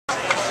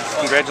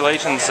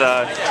Congratulations.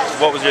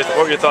 What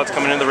were your thoughts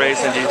coming into the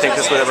race, and do you think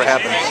this would ever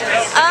happen?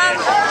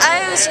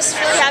 I was just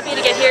really happy to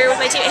get here with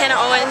my team, Hannah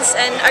Owens,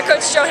 and our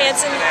coach Joe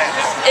Hansen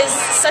is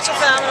such a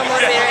phenomenal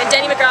motivator, and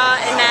Denny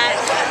McGraw and Matt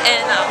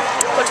and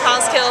Coach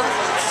Paulskill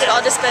have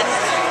all just been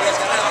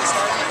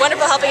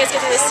wonderful helping us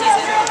get through this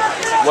season.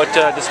 What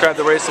described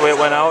the race, the way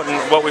it went out, and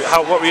what were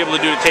you able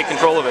to do to take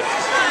control of it?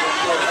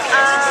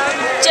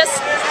 Just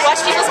watch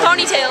people's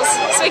ponytails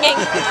swinging.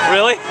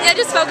 Really? Yeah,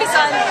 just focus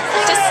on,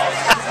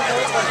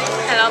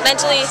 I don't know,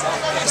 mentally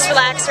just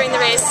relax during the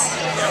race,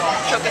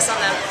 focus on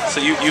them. So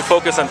you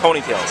focus on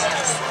ponytails.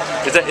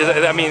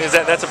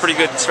 That's a pretty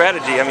good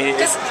strategy. I mean,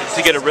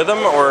 to get a rhythm,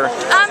 or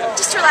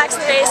just relax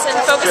in the race and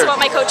focus on what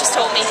my coaches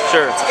told me.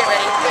 Sure. To get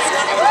ready.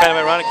 Kind of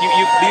ironic.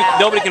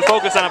 Nobody can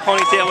focus on a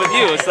ponytail with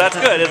you, so that's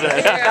good, isn't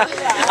it?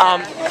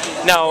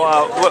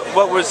 Now,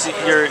 what was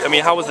your? I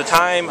mean, how was the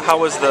time? How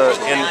was the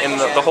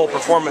whole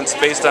performance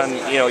based on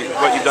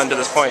what you've done to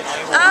this point?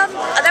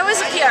 That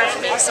was a PR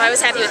for me, so I was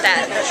happy with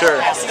that. Sure.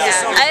 Yeah,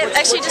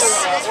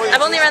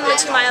 I've only run the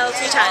 2 mile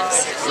 3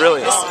 times.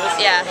 Really?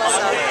 Yeah, so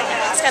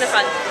it's kind of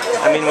fun.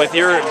 I mean, with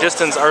your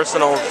distance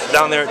arsenal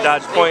down there at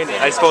Dodge Point,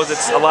 I suppose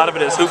a lot of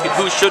it is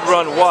who should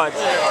run what.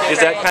 Is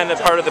that kind of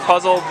part of the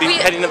puzzle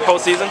heading into the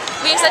postseason?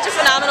 We have such a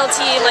phenomenal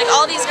team. Like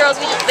all these girls,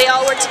 they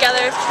all work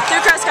together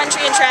through cross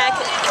country and track,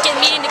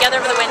 meeting together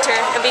over the winter,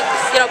 and we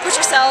push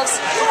ourselves.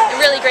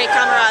 Really great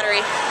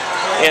camaraderie.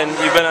 And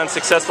you've been on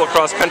successful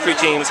cross country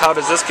teams. How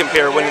does this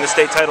compare, winning the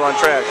state title on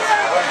track?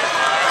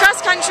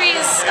 Cross country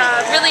is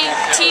really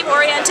team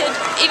oriented,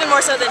 even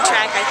more so than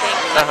track, I think.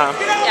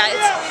 Yeah,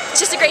 it's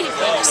just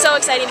so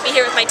exciting to be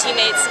here with my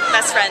teammates,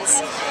 best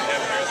friends.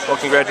 Well,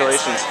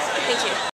 congratulations. Thank you.